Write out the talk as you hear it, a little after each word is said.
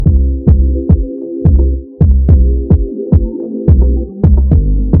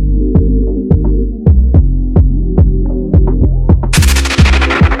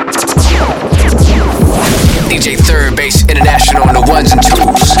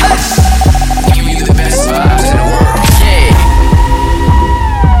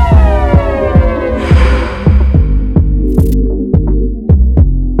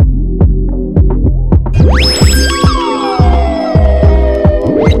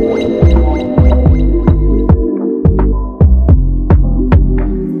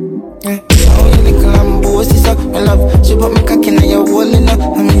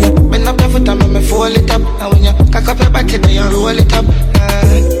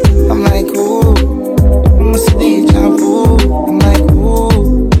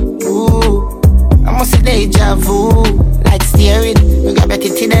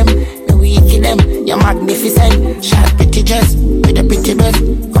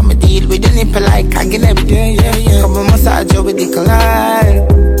nipple like I get up. Come on, massage you with the collide.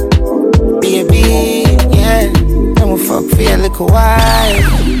 Baby, yeah. Don't fuck for your little while.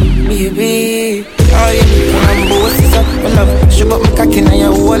 Baby, oh yeah. I'm bossy up, my love. Shoot up my cocky and you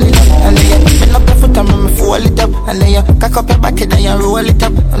roll it up. And then you bend up your foot and make me fold it up. And then you cock up your back and then you roll it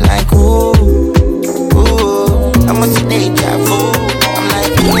up. I'm like, ooh, ooh. I must be deja vu. I'm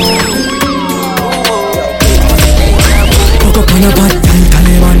like, ooh. Up on a bad girl,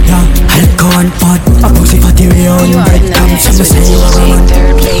 Talibanta, alcohol and pot. A pussy fatty way on breadcrumbs. I'ma say you are a man.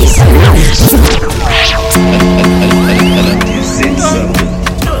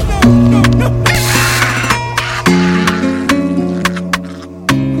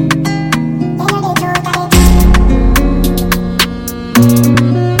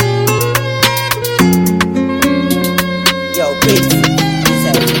 Yo, bitch.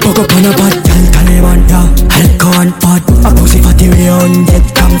 Fuck up on a bad girl, Talibanta, alcohol and pot. A pussy fatty way on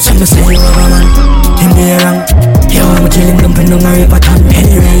breadcrumbs. I'ma say you are a man. In the wrong. Yo, I'm killing them for no river town.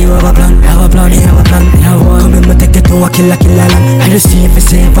 Anyway, you have a plan, have a plan, you have a plan. Come in, me take you to a killer land. I just see if it's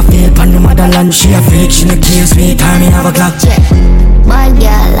safe, I feel pan the motherland. She a freak, she no kills me, time me have a clock. Bad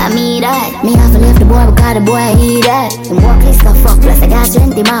girl, I mean that. Me have to leave the boy because the boy need that. The more kiss the fuck, plus I got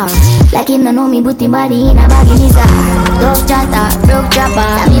 20 more. Like him no know me, put him body in a bag in his eye. Dog chatter, broke chopper.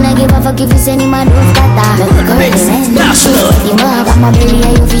 I mean I give a fuck if you send him a dog scatter. Let me go in and shit. You know got my belly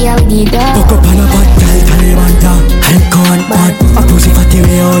and you feel how we do. Fuck up on a bad girl, Talibanta, alcohol and pot. A pussy fatty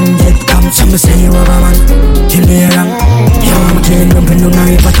way on breadcrumbs. I'ma say you have a man. In the wrong. Yo, I'm killing them for no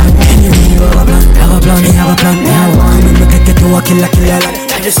river town. Anyway, you have a plan, have a plan, you have a plan. Come in, me take you to a killer land.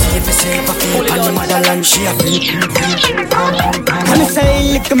 I just see if it's safe, I feel pan the motherland. She a freak. When I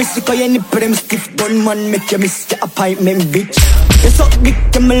say lick a mistake, you need them stiff gun man, make you miss the appointment, bitch. You suck dick,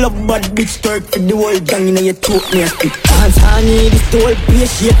 you me love bad bitch. Twerk for the whole gang, you know you took me a stick. Dance honey, this the whole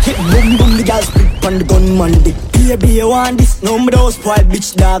place, shake it. Boom boom, the girl split on the gunman dick. Baby, you want this? No me those spoiled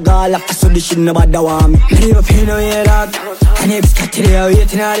bitch dog. All after so this shit nobody want me. Leave a pain on your dog. And if it's got to the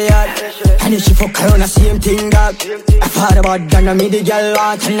waiting on the yard. And if she fuck around the same thing, dog. I thought about that, and me the girl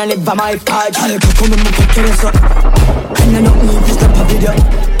want. And I live by my part. I'll come and put you this up. And I don't need to stop a video.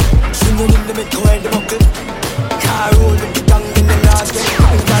 Singing in the middle of the buckle. Car roll with the tongue in the last game.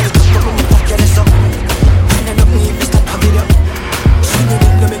 I'm gonna come and put you this up. And I don't need to stop a video. Singing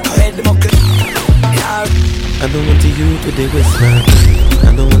in the middle of the buckle. I don't want to you today with my.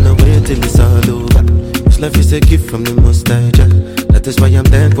 I don't wanna wait till it's all over. This life is a gift from the Most High. That is why I'm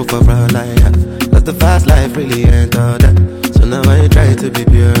thankful for all I have. That the fast life really ain't all that. So now I try to be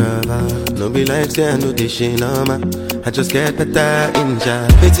pure of heart. No be like say I know this shit no man. I just get better in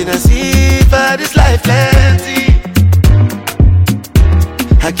job. Waiting and see for this life plenty.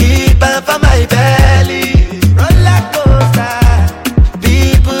 I keep on for my belly. Roller coaster.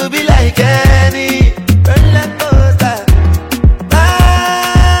 People be like any. Roller coaster.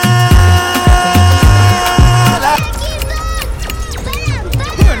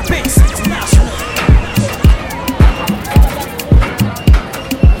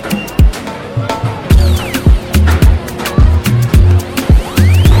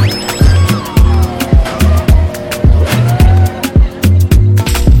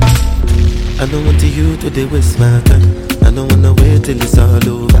 I don't want to you today waste my time. I don't wanna wait till it's all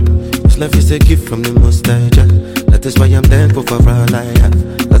over. This life is a gift from the Most High. That is why I'm thankful for all I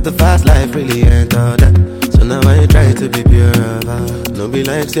have. That the fast life really ain't all that. So now I try to be pure of heart. No be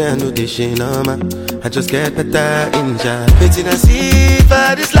like say I know this shit no man. I just get better in job. Waiting and see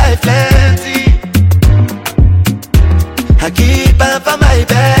for this life plenty. I keep on for my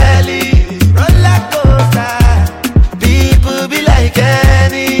belly. Roller coaster. People be like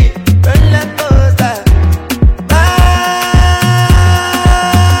any. Roller coaster. My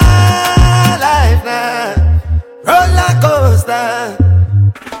life now. Roller coaster.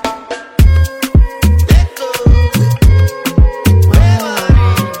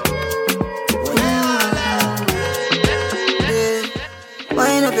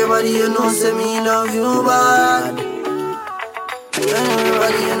 Mind everybody you know say me love you bad. Mind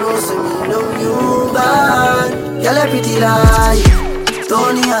everybody you know say me love you bad. Girl a pretty like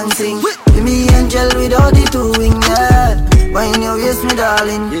Tony and sing. Be me angel without the two wings, yeah. When you waist me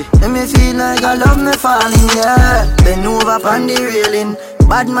darling, let me feel like I love me falling, yeah. Bend over on the railing.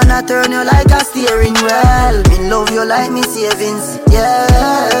 Bad man I turn you like a steering wheel. Me love you like me savings, yeah,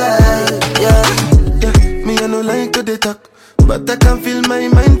 yeah. Yeah, me I no like to talk, but I can feel my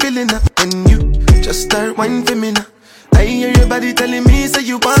mind feeling up. When you just start whining for me now, I hear your body telling me say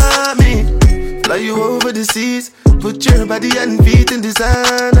you want me. Fly you over the seas, put your body and feet in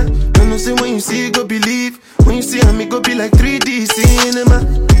designer. You know say when you see go believe. When you see me go be like 3D cinema.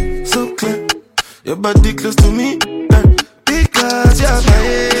 So clear, Your body close to me, because you're my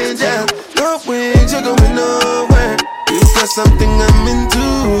angel. No wings, you're going nowhere. You got something I'm into.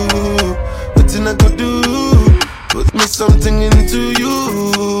 Nothing I could do. Put me something into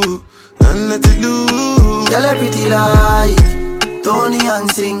you and let it loose. Tell her pretty like Tony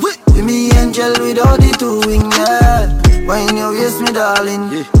and sing. With me angel without the two wing, yeah. When you waist me darling,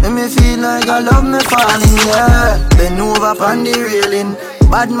 make me feel like I love me falling, yeah. Bend over on the railing.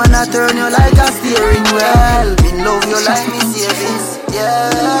 Bad man I turn you like a steering wheel. Me love you like me savings, yeah.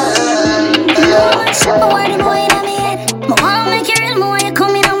 I want the boy in my head. I wanna make you real more, you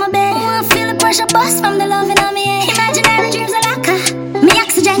coming on my bed. I wanna feel the pressure bust from the loving on me head. Imaginary dreams are like me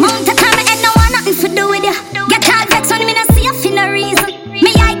oxygen. Mount a time, my head no want nothing to do with you. Get all vexed when me not see you for no reason.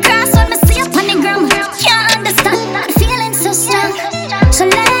 Me eye cross when me see up on the ground. Can't understand, the feeling so strong. So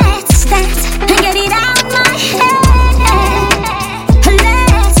let's dance and get it out my head.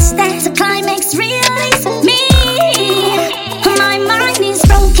 Let's dance, the climax release me. My mind is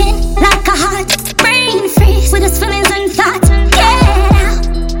broken like a heart. Brain freeze with its feelings and thoughts. Yeah,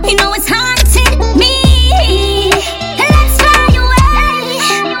 you know it's haunting me. Let's fly away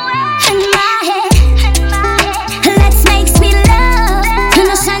in my head. Let's make sweet love in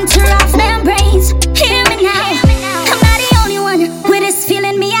the center of their brains. Hear me now, I'm not the only one with this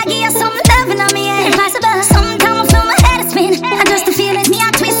feeling. Me, I give you some loving on me and vice versa. Sometimes I feel my head spin. I just the feeling me,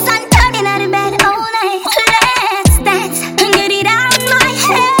 I twist and turn in out of bed all night. Let's dance and get it out my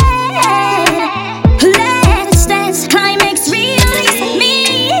head. Let's dance, climax release me.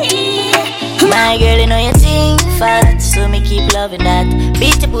 My girl, you know you think fat, so me keep loving that.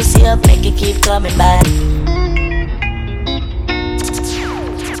 Beat the pussy up, make it keep coming back.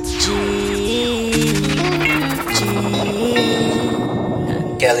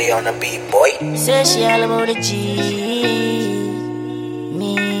 Kelly on the beat, boy. Say she all about the G.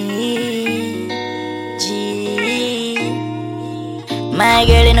 Me, G. My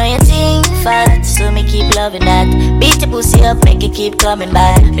girl, you know you think fat, so me keep loving that. Beat the pussy up, make it keep coming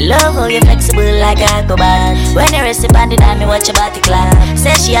back. I love how you're flexible like a acrobat. When you rest upon the dime, me watch your body clap.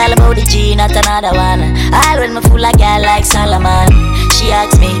 Say she all about the G, not another one. All when me fool a girl like Solomon. She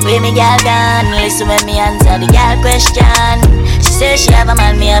asks me, where me girl gone? Listen when me answer the girl question. She say she have a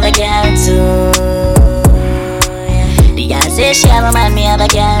man, me have a girl too. The girl say she have a man, me have a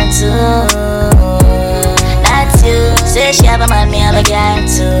girl too. That's you. Say she have a man, me have a girl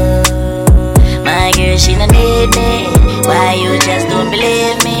too. My girl, she don't need me. Why you just don't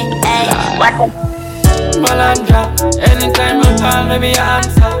believe me? Hey, what? Malandra, anytime you call me, me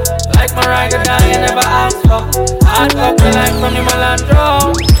answer. Like my ragga down, you never ask for. Hard up me like from the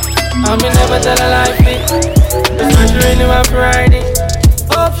Malandra. And me never tell her like me. That's why she really want to ride it.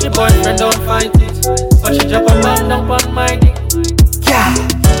 Hope she boyfriend don't fight it, but she drop a band up on my dick. Yeah.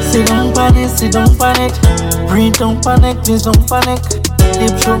 Sit down pan it. Breathe, don't panic, please don't panic.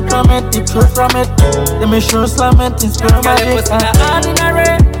 Deep throat from it. Let me show slam it, it's girl magic. Your pussy not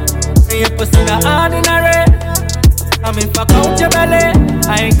ordinary. Your pussy not ordinary. I mean fuck out your belly. I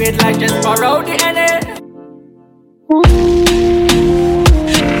ain't great like just pour out the NA.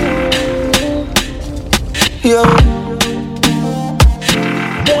 Yo.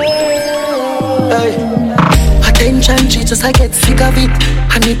 Hey. Attention, she just I get sick of it.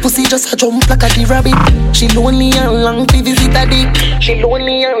 And the pussy just a jump like a the rabbit. She lonely and long to visit a dick. I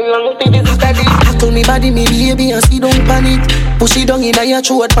told me body, me baby, and she don't panic. Push it down in your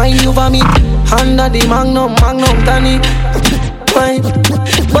throat, find you vomit. Under the magnum tonic. Fine.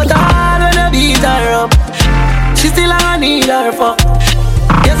 But I wanna beat her up. She still I need her fuck.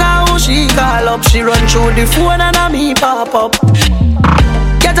 Guess how she call up. She run through the phone and a me pop up.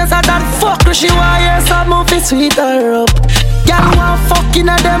 Get us at that fuck, she want hear some movie sweet her up. Girl want fucking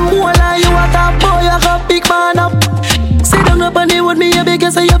at them more like you at a boy, I got big man up. Sit down up on the wood, me a big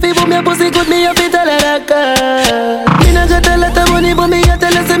say you feel me pussy good, me a fit tell her that girl. Me not get a lot of money, but me a tell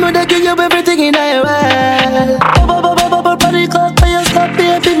her say me they give you everything in her world. Body cock, but you stop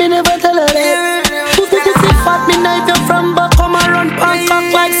baby, me never tell her that. Pussy kissy fat, me knife you from back, come and run pants back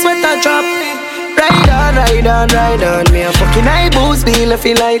like sweater drop. Ride on, me a fucking eye boost, me left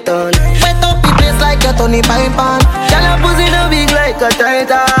it light on. Wet up the place like a Tony Pipe on. Girl a pussy no big like a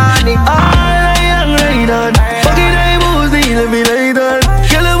Titanic. Ride on, fucking eye boost, me left it light on.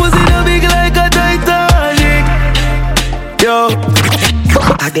 Girl a pussy no big like a Titanic. Yo.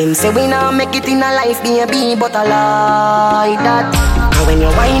 I them say we now make it in a life, baby, but I like that. And when you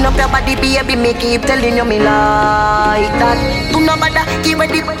wind up your body, baby, me keep telling you me like that. Do not bother, keep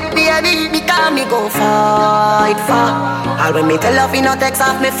ready, baby, because me go fight for. All when me tell you, you no text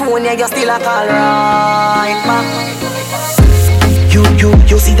off me phone, yeah, you still a call right back.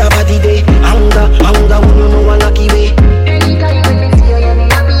 You see that body day, anger.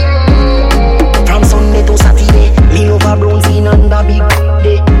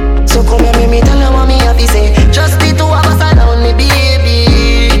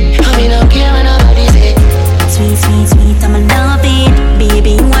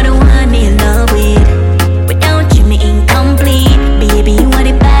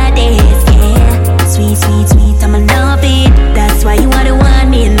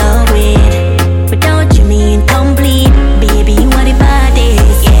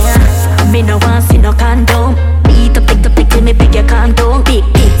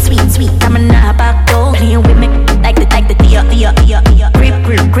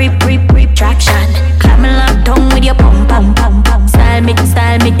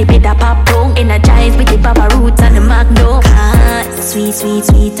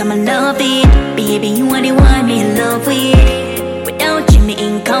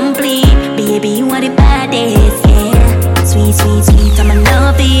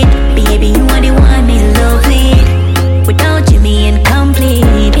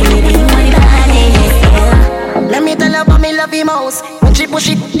 when she push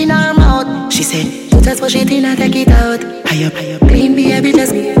it in her mouth. She said, you just push it in and take it out. High up, clean baby,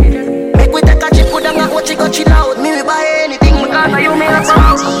 just make we take a chip, put them out, what she got chill out. Me we buy anything, because you make a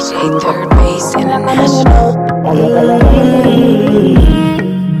sound. DJ Third Base International.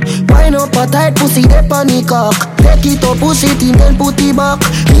 Wind up a tight pussy, they panic cock. Take it up, push it in, then put it back.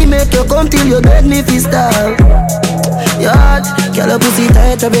 Me make you come till you beg me fi stop. Yard, girl a pussy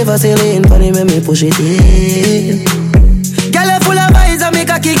tight, up ever Vaseline. Funny when me push it in. Girl a full of eyes and make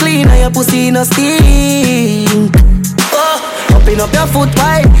a kick clean, and your pussy no stink. Oh, open up your foot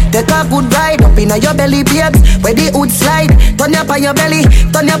wide, take a good ride. Up inna your belly, babes, where the hood slide. Turn up on your belly,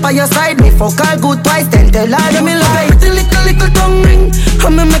 turn up on your side. Me fuck her good twice, then tell her me love it. Pretty little tongue ring,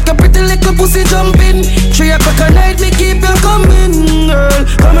 and me make a pretty little pussy jump in. 3 o'clock at night, me keep you coming, girl.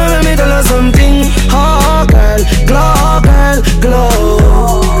 Come here, let me tell her something. Oh, girl, glow, girl, glow.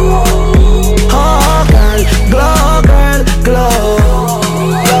 Oh, girl, glow, girl, glow.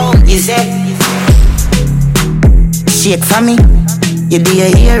 You say, shake for me. You do your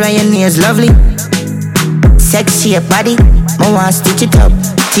hair and your nails lovely. Sexy your body, I want stitch it up.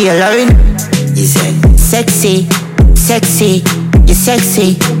 Tailoring. You say, sexy, sexy, you're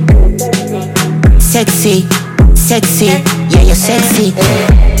sexy. Sexy, sexy, yeah, you're sexy.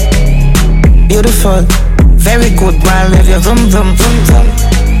 Beautiful, very good, man. Rev your vroom, vroom, vroom, vroom.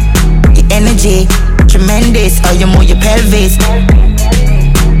 Your energy, tremendous. Oh, you move your pelvis.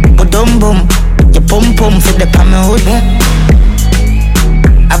 Boom, boom, your pum pum for the palm hood.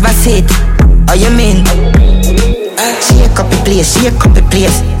 Have a seat, oh, you mean? Shake up the place, shake up the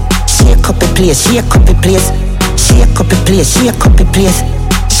place. Shake up the place, shake up the place. Shake up the place, shake up the place.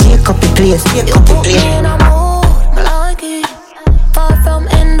 Shake up the place, shake up the place. In a mood, I like it. Far from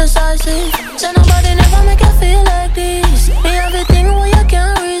indecisive. Say nobody never make you feel like this. Me everything where you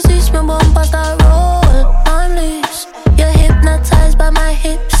can't resist. Me bump past that roll, timeless. You're hypnotized by my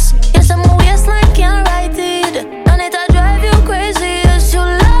hips. Yes, I'm a waistline, can't write it. And it'll drive you crazy. Yes, you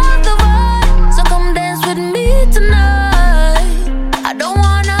love the vibe. So come dance with me tonight. I don't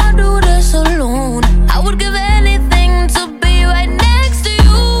wanna do this alone. I would give anything to be right next to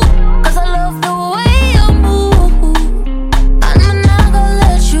you. Cause I love the way you move. I'm not gonna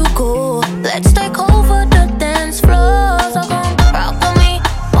let you go. Let's take over the dance floor. So come rock with me,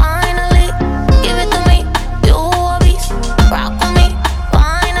 finally. Give it to me, you a beast. Rock with me,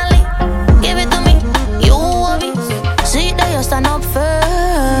 finally. Give it to me, you a beast. See that you stand up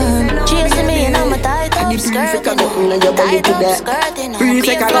firm. Chasing me and I'm a tight up skirt. Tight up skirt, you know. Be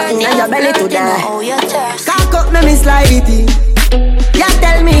a flirt, oh, you're thirsty. Cock up, let me slide it in. You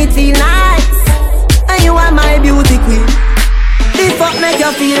tell me it feel nice, and you are my beauty queen. The fuck make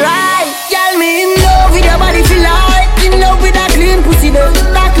you feel right. Tell me in love with your body feel like. In love with that clean pussy there.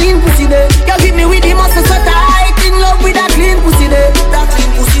 That clean pussy there. You give me with the muscle so tight. In love with that clean pussy there. That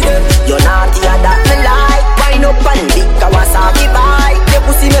clean pussy there. You're naughty and that me like. Wind up and big Kawasaki bike. Your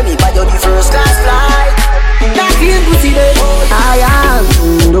pussy make me buy you the first class flight. That clean pussy there. I am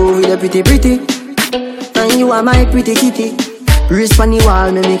in love with the pretty pretty. And you are my pretty kitty. Wrist on the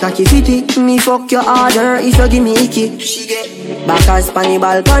wall, me make a fitty. Me fuck your order if you give me icky. She get back as on the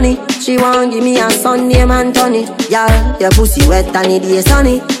balcony. She want give me a Sunday man Tony. Y'all, your pussy wet and it is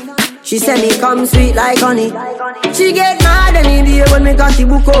sunny. She say me come sweet like honey. She get mad any day when me got the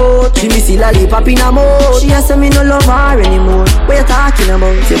book out. She miss the lollipop in her mouth. She say me no love her anymore. What you talking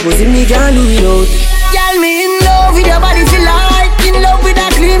about? Say pussy me can't do it out. Girl, me in love with your body feel like. In love with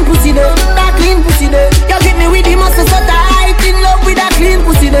that clean pussy there. That clean pussy there. You get me with the muscle so tight. In love with that clean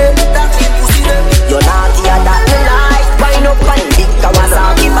pussy there. That clean pussy there. You're naughty and that me like. Wind up and big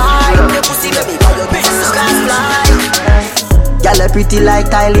Kawasaki bike. Your pussy baby by your business class fly. Y'all are pretty like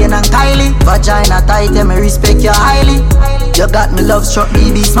Thailand and Kylie. Vagina tight and me respect you highly. You got me love struck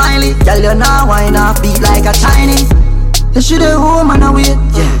baby smiley. Y'all you now wine off beat like a Chinese. You should have home and away.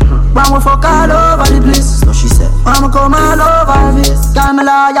 Yeah. When we fuck all over the place. So she said, when we come all over this. Call me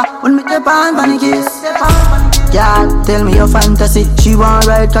lawyer, when me dip on the kiss. Yeah, tell me your fantasy. She want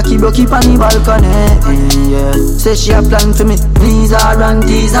ride cocky broke keep on the balcony. Yeah, say she a plan for me. Please her and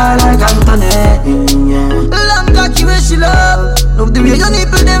tease her like Anthony. Yeah, long cocky where she love. Love the way your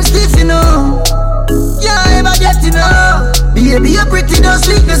nipple them stiff, you know. Yeah, ever get to know. Baby, you're pretty, don't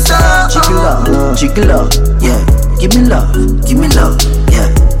sleep the sun. Chicken love, yeah. Give me love, yeah.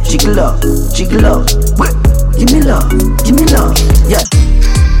 Chicken love, wait. Give me love, yeah.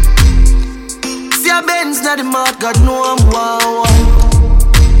 See a Benz na the mouth, God know I'm wow.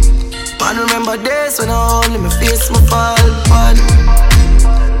 Man, remember days when I only me face my fall.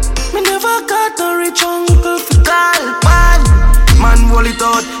 Me never got a rich uncle for call, man. Man, roll it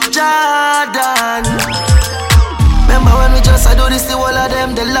out, Jordan. Remember when we just do this, the whole of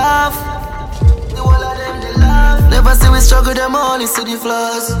them they laugh. The whole of them they laugh. Never see we struggle, them only see the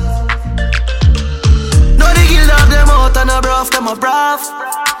flaws. No the guilt of them out and a bruv, them a bruv.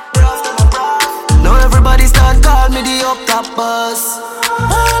 Now everybody start call me the up top boss.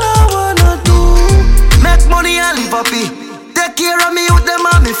 All I wanna do, make money and live happy. Take care of me with them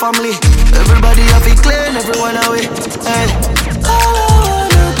and me family. Everybody have it clean, everyone away. Hey. All I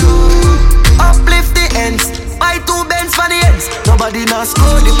wanna do, uplift the ends. Buy 2 Benz for the ends. Nobody not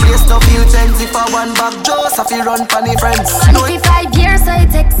school, the place to feel tense. If I want back Joseph, he run for the friends. 25 years, so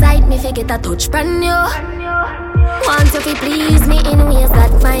it excite me, fi get a touch brand new. Want to fi please me in ways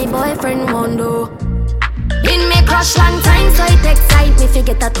that my boyfriend won't do. Been me crush long time, so it excite me, fi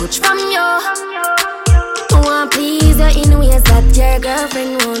get a touch from you. Want please you in ways that your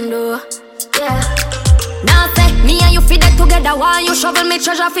girlfriend won't do. Yeah. Now say, me and you fit that together. While you shovel me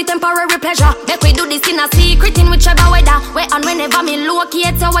treasure for temporary pleasure. Make we do this in a secret in whichever weather. Where and whenever me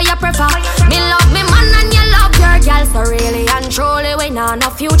locate you where you prefer. Me love me man and you love your girl. So really and truly we nah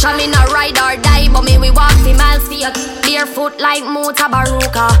no future. Me no ride or die, but me we walk the miles for you. Barefoot like Mota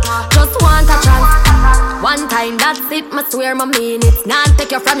Baruka. Just want a chance. One time, that's it, me swear my mean it. Nah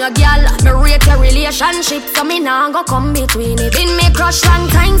take you from your girl. Me rate your relationship, so me nah go come between it. Been me crush long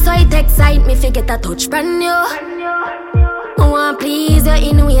time, so it excite me fi get a touch brand new. Want please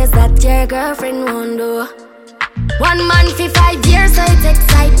you in ways that your girlfriend won't do. One man for 5 years, so it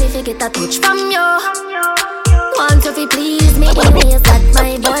excite me fi get a touch from you. Want you fi please me in ways that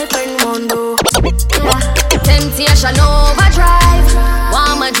my boyfriend won't do. Yeah. Temptation overdrive.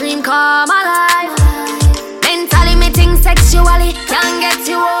 Want my dream come alive. Mentally me think sexually can't get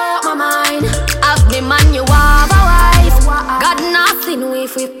you off my mind. Have me man you have a wife. God nothing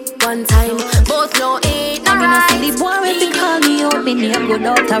with one time. Both know it not right. I mean, the boy when they call me out, me name go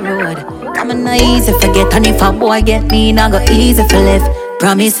down the road. I'm not easy forget, and if a boy get me, not go easy for left.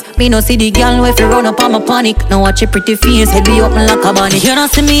 Promise, me no see the girl if you run up on my panic. Now watch your pretty face, head be open like a bunny. You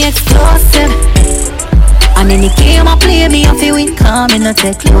don't see me explosive. And any game I play, me I feel win, come in the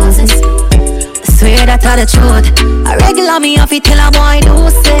take closes. I swear that are the truth. I regular me I feel tell a boy do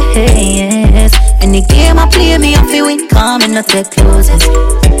say yes. Any game I play, me I feel win, come in the take closes.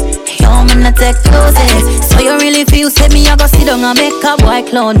 Yo, man, I take closes. So you really feel say me, I go sit down and make a boy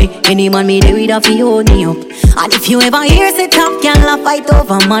clown me. Any man me do it, I feel hold me up. And if you ever hear say top girl a fight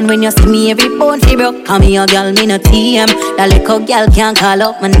over man, when you see me every bone fi broke. Call me a girl, me no TM. That little girl can't call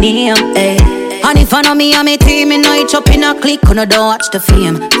up my name, eh. And if I know me and me team, me know it up in a click, when I don't watch the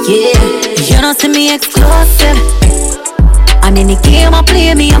fame, yeah. You don't see me exclusive. And any game I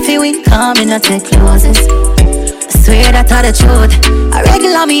play, me I feel win, come in and take closes. I swear that are the truth. I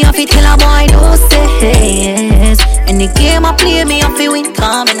regular me I feel tell a boy do say yes. Any game I play, me I feel win,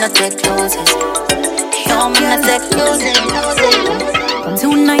 come in and take closes. Yo, man, I take closes.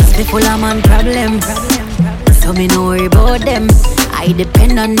 Too nice, people are man problem. So me no worry about them. I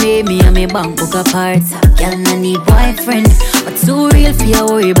depend on me and me bank book apart. Girl no need boyfriend, but too real for you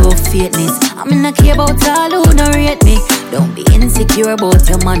worry about fakeness. I'm not care about all who no rate me. Don't be insecure about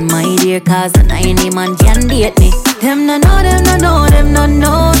your man, my dear, cause any man can date me. Them no know, them no know, them no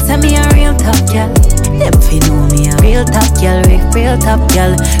know. Say me a real top girl. Them fi know me a real top girl, real top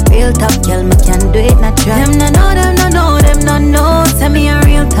girl, real top girl. Me can do it natural. Them no know, them no know, them no know. Say me a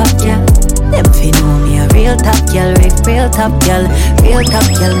real top girl. Them fi know me a real top girl, real top girl, real top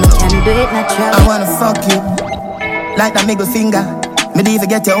girl. Me can do it natural. I wanna fuck you like that middle finger. Me even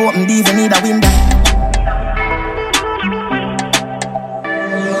get you open, even need a window.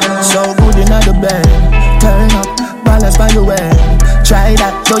 So good in the bed, turn up, balance by your way. Try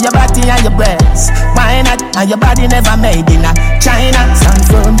that, show your body and your breasts. Why not? And your body never made in a China. Stand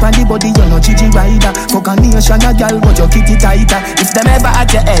firm on the body, you're no Gigi rider. Fuck a nation, a girl, but your kitty tighter. If them ever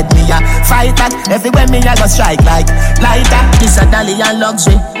at your head, me a fight that. Everywhere me a go strike like lighter. This a dolly and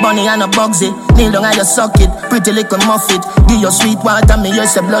luxury, bunny and a bugsy. Kneel down and you suck it, pretty little muffet. Give your sweet water, me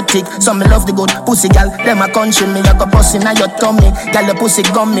use a blood tick. Some me love the good pussy, girl. Them a country, me a go bustin' on your tummy. Girl, your pussy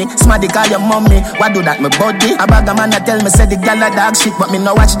gummy, smarty call your mommy. Why do that, me body? A bag of man a tell me say the girl a dog shit, but me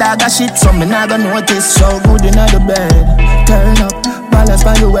no watch dog a shit, so me nah go notice. So good in the bed, turn up, balance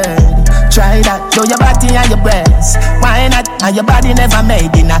by your head. Try that, show your body and your breasts. Why not? And your body never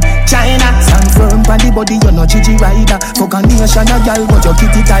made in a China. Stand firm on the body, you're no Gigi rider. Fuck a nation, a girl, but your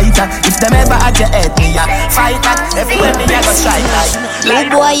kitty tighter. If them ever at your head, me a fight that. Everywhere me a go strike like.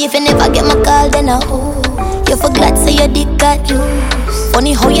 Oh boy, if you never get my call, then I you for glad say your dick got loose.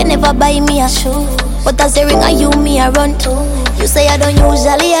 Funny how you never buy me a shoe, but as a ring I you me a run to. You say I don't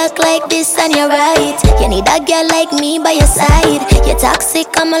usually act like this, and you're right. You need a girl like me by your side. You're toxic,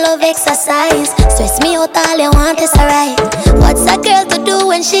 I'm a love exercise. Stress me out, all you want is alright. What's a girl to do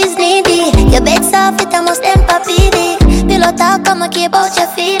when she's needy? Your bed's soft, it almost empathy. Pillow talk, I'ma care about your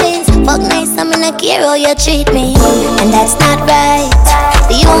feelings. Fuck nice, I'm gonna care how you treat me. And that's not right.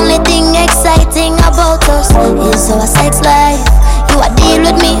 The only thing exciting about us is our sex life. You a deal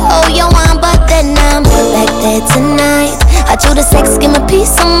with me how you want, but then I'm back there tonight. I choose the sex, give me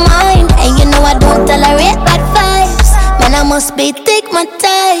peace of mind. And you know I don't tolerate bad vibes. Man, I must be thick, my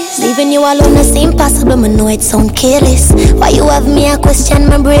ties. Leaving you alone is impossible, I know it sound careless. Why you have me, I question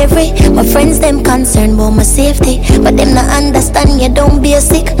my bravery. My friends, them concerned about my safety, but them not understand you don't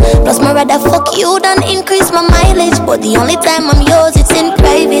basic. Plus my rather fuck you than increase my mileage. But the only time I'm yours, it's in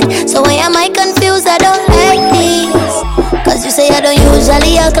private. So why am I confused? I don't like this. Cause you say I don't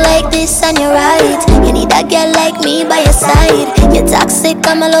usually act like this, and you're right. You need a girl like me by your side. You're toxic,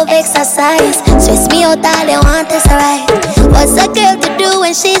 I'm a love exercise. Stress me out, all you want is alright. What's a girl to do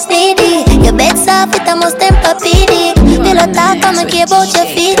when she's needy? Your bed's soft, it almost empathic. Pillow talk, I'ma care about your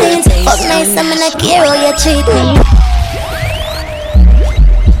feelings. Fuck nice, I'm gonna care how you treat me.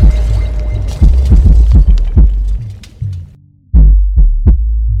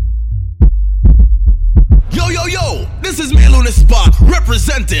 This is Male on the spot,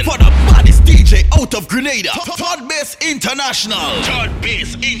 representing for the baddest DJ out of Grenada. Third Base International. Third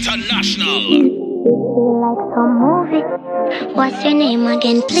Base International. Like some movie. What's your name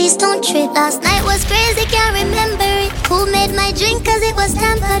again? Please don't trip. Last night was crazy, can't remember it. Who made my drink cause it was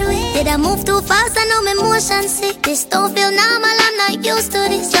tampered with? Did I move too fast? I know my motion sick. This don't feel normal, I'm not used to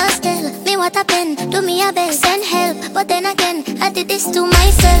this. Just tell me what happened, do me a best, send help. But then again, I did this to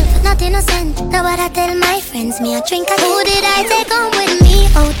myself. Not innocent, now what I tell my friends. Me a drink again. Who did I take home with me?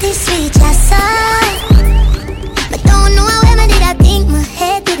 Oh, this sweet just but don't know how I did I think my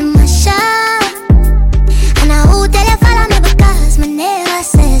head did my shot. Who tell you follow me because me never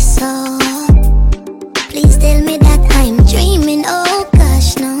say so. Please tell me that I'm dreaming, oh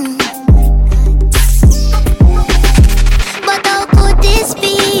gosh, no. But how could this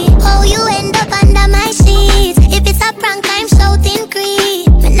be? Oh, you end up under my sheets. If it's a prank, I'm shouting creep.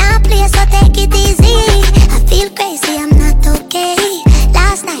 When I play, so take it easy. I feel crazy, I'm not okay.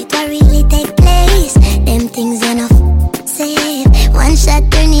 Last night, what really take place? Them things enough safe. One shot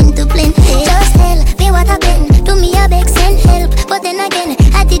turn into plain hate. Just tell me what happened. Do me a beg, send help. But then again,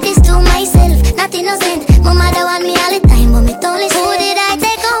 I did this to myself. Not innocent. My mother want me all the time, but me don't listen. Who did I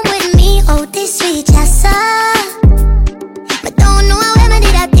take home with me? Oh, this sweet just but don't know how I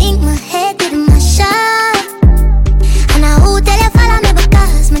did I think my head did my shot. And I who tell you follow me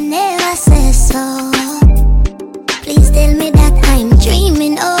because me never say so. Please tell me that I'm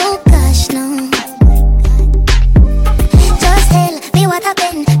dreaming, oh gosh, no. Just tell me what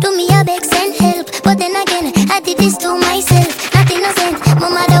happened. Do me a beg, send help. But then again, I did this to myself. Not innocent. My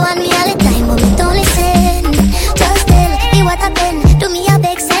mother want me all the time, but me don't listen. Just tell me what happened. Do me a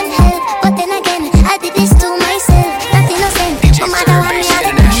beg, send help. But then again, I did this to myself. Not innocent. My mother want me all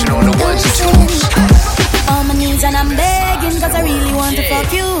the time, don't listen. On my knees and I'm begging cause I really want to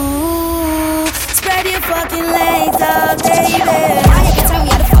fuck you. Spread your fucking legs out, baby. Why every time we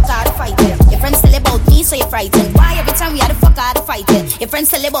had to fuck out to fight it? Your friends tell about me, so you're frightened. Why every time we had to fuck out to fight it? Your friends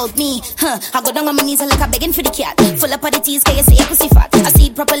tell about me, I go down on my knees and like I'm begging for the cat. Full up of the teeth, can you say your pussy fat? I see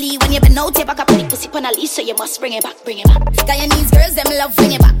it properly when you been out, you back up the pussy on a leash, so you must bring it back, bring it back. Guyanese girls, them love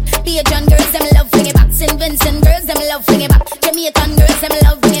bring it back. John girls, them love bring it back. St. Vincent girls, them love bring it back. Jamaican girls, them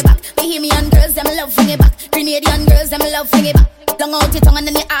love bring it back. Bahamian girls, them love bring it back. Grenadian girls, them love bring it back. Long out your tongue and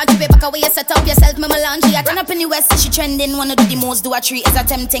then you arch it back away. You set up yourself, me melange. I turn up in the west, she trending. Wanna do the most, do a tree is a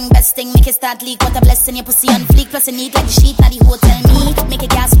tempting. Best thing, make it start leak. What a blessing, your pussy on fleek. Plus you need like the sheet, not the hotel me. Make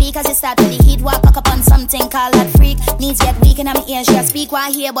it gas speak as you start to the heat. Walk back up on something, call that freak. Needs get weak and I'm here, she a speak. Why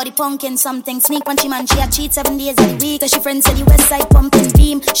hear body punkin' something. Sneak punchy man, she a cheat 7 days of the week. So she friends say the west side pumping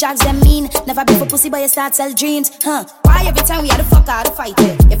beam. Sharks them mean, never be for pussy but you start sell dreams. Why every time we had to fuck out to fight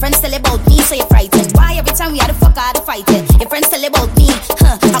it? Your friends tell about me, so you're frightened. Why every time we had to fuck out to fight it? Your friends tell about me,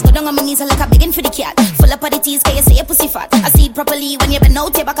 I go down on my knees and like I'm begging for the cat. Full up of the teeth, can you say your pussy fat? I see it properly when you been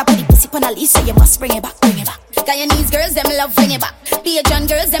out, you back up the pussy on a leash, so you must bring it back, bring it back. Guyanese girls, them love bring it back. John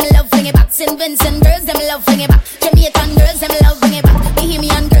girls, them love bring it back. St. Vincent girls, them love bring it back. Jamaican girls, them love bring it back.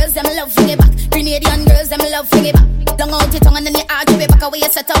 Bahamian girls, them love bring it back. Grenadian girls, them love bring it back. Long out your tongue and then you arch it back away.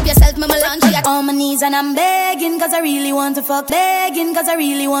 You set up yourself, me melange. On my knees and I'm begging cause I really want to fuck. Begging cause I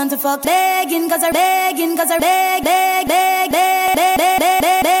really want to fuck. Begging cause I begging cause I beg, beg, beg, beg, beg, beg, beg,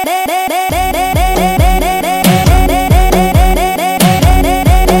 beg, beg, beg, beg, beg.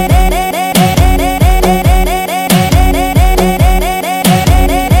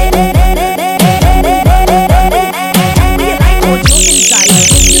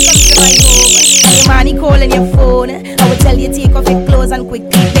 and quickly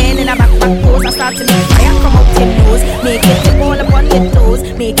bend in a back pose. I start to make fire come out your nose, make it tip all upon your toes,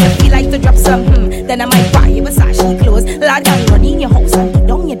 make you feel like to drop some. Then I might buy you Versace clothes. Lad guy run in your house and get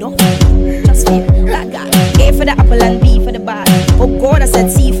down your door. Just feel lad guy. A for the apple and B for the bad. Oh God, I said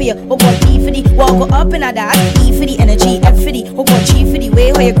C for you. Oh God, B for the walk go up in a that. E for the energy, F for the. Oh God, G for the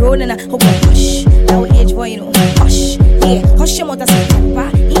way how you grown in a. Oh God, hush. Now age boy, you know, hush. Yeah, hush your mouth, I said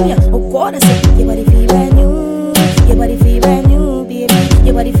temper in ya. Oh God, I said your body feel brand new. Your body feel brand new, baby.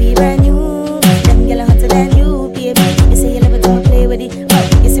 Your body feel brand new. Them girl hotter than you, baby. You say you love it, I'ma play with it.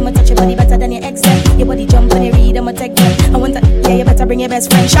 Oh, you see me touch your body better than your ex then. Your body jump and you read, I'ma take them. I want to, yeah, you better bring your best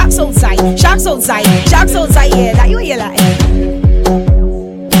friend. Sharks outside, sharks outside, sharks outside, yeah, that you like.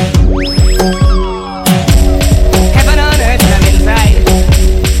 Heaven on earth when I'm inside.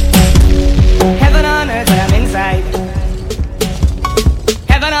 Heaven on earth when I'm inside.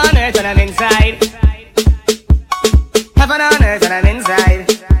 Heaven on earth when I'm inside. Heaven on earth when I'm inside.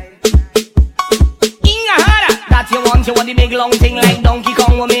 You want the big long thing like Donkey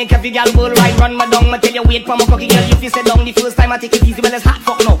Kong. Will make every girl bull right, run my dung. I tell you wait for my cocky girl. If you sit down the first time I take it easy, well it's hot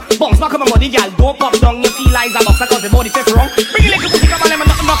fuck no. Bounce back on my body girl, don't pop down. You feel like a boxer cause the body fit wrong. Bring a little pussy, come on, let me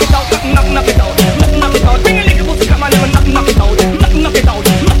knock it out. Knock it out, knock it out. Bring a little pussy, come on, let me knock it out. Knock it out.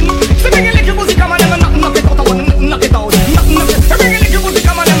 So bring a little pussy, come on, let me knock it out. I wanna knock it out. Knock it. Bring a little pussy,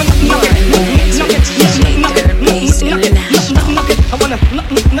 come on, let me knock it. Knock it. I wanna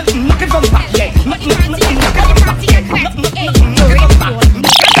knock it from back, yeah. Knock it from back, yeah.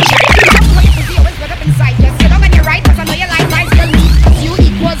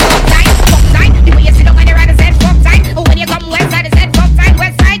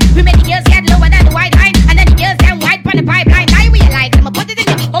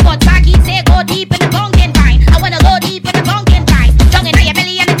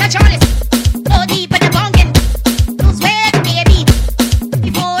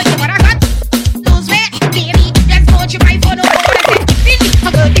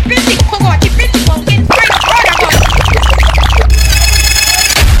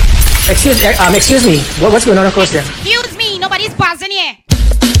 Excuse me. What's going on across there? Excuse me, nobody's passing here.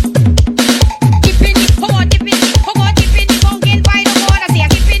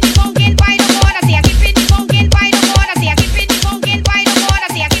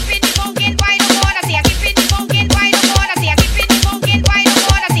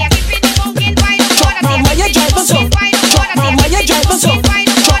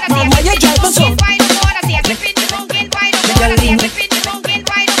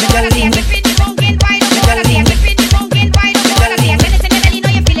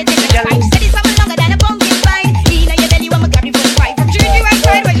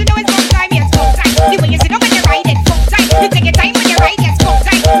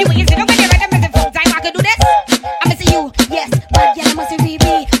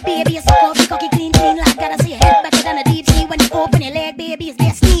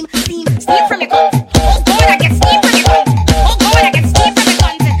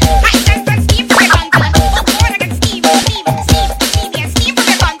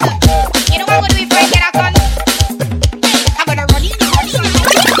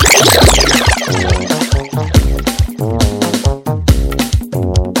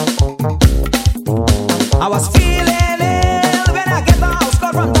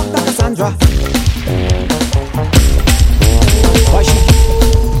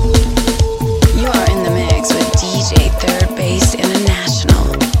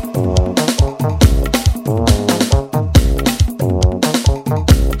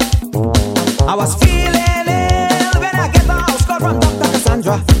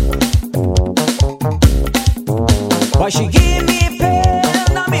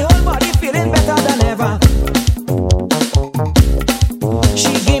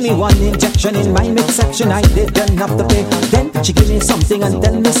 I didn't have to pay. Then she gave me something and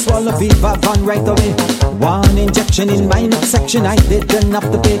tell me swallow Viva Van right away. One injection in my midsection, I didn't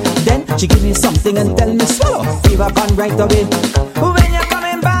have to pay. Then she gave me something and tell me swallow Viva Van right away. When you're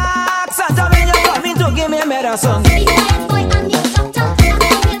coming back, Santa, when you're coming to give me a medicine. When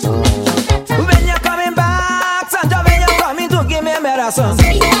you're coming back, Santa, when you're coming to give me a medicine.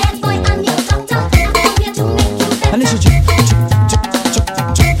 And it's you.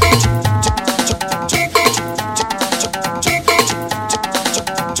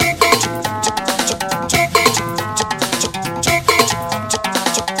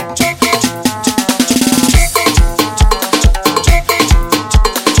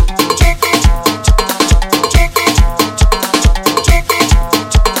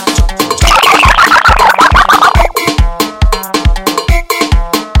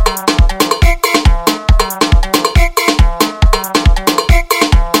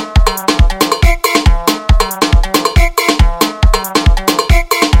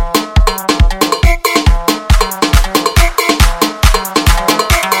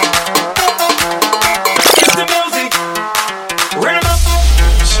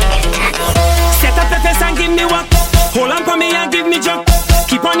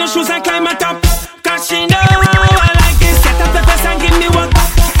 shoes and climb on top. Cause she know I like it. Set up the face and give me work.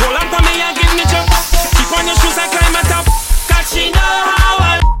 Hold on for me and give me jump. Keep on your shoes and climb on top. Cause she know how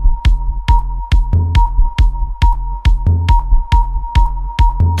I like it.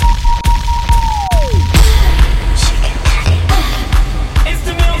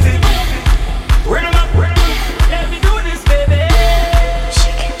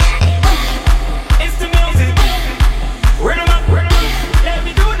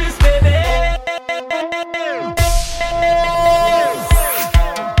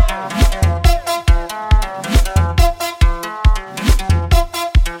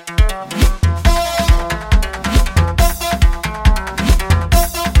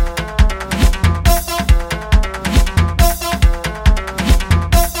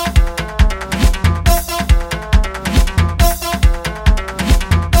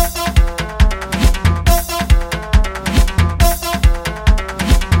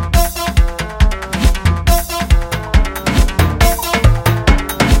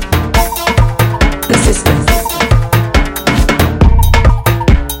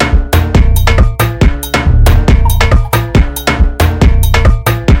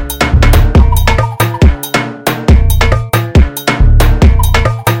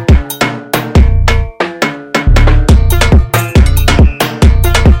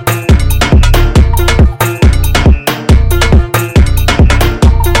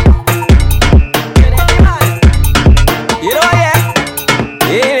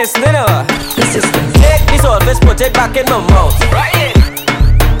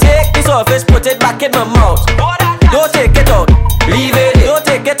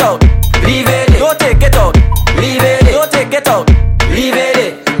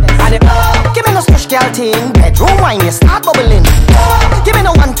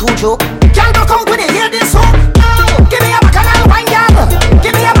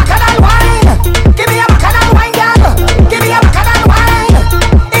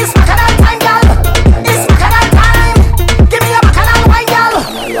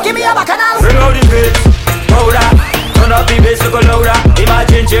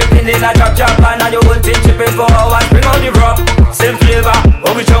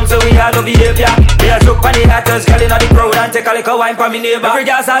 Wine for me neighbor. Every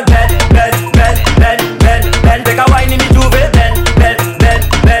girl said bend, bend, bend, bend, bend, bend. Take a wine in me juve. Bend, bend, bend,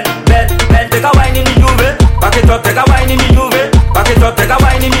 bend, bend, bend. Take a wine in me juve. Back it up, take a wine in me juve. Back it up, take a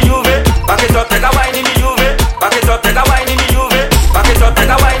wine in me juve. Back it up, take a wine in me juve. Back it up, take a wine in me juve. Back it up,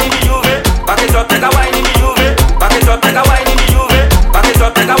 take a wine in me juve. Back it up, take a wine in me juve. Back it up, take a wine in me juve. Back it up,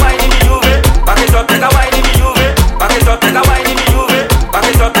 take a wine in me juve. Back it up, take a wine in me juve. Back it up, take a wine in me juve. Back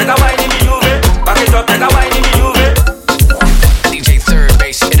it up, take a wine in me juve. Back it up, take a wine in me juve.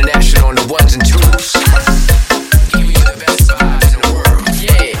 International on the ones and twos. Give you the best vibes in the world.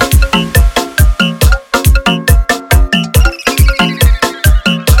 Yeah.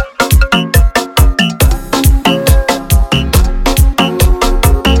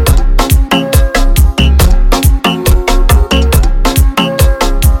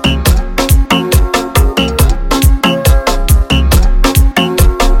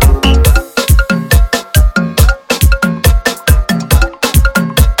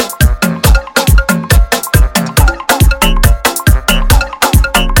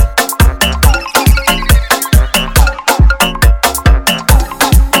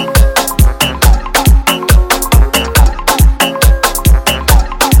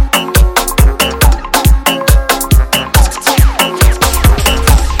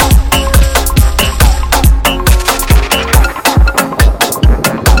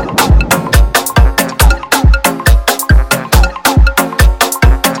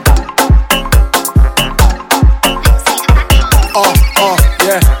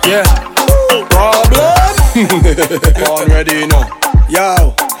 Already know.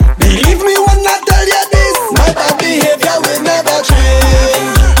 Yo, believe me when I tell you this, my bad behavior will never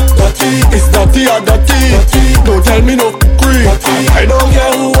change. Dirty is dirty or dirty. Don't tell me no creep. I don't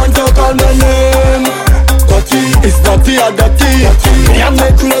care who wants to call my name. Dirty is dirty or dirty. Me and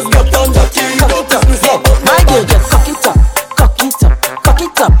my clothes got on dirty. Don't tell me so. My girl just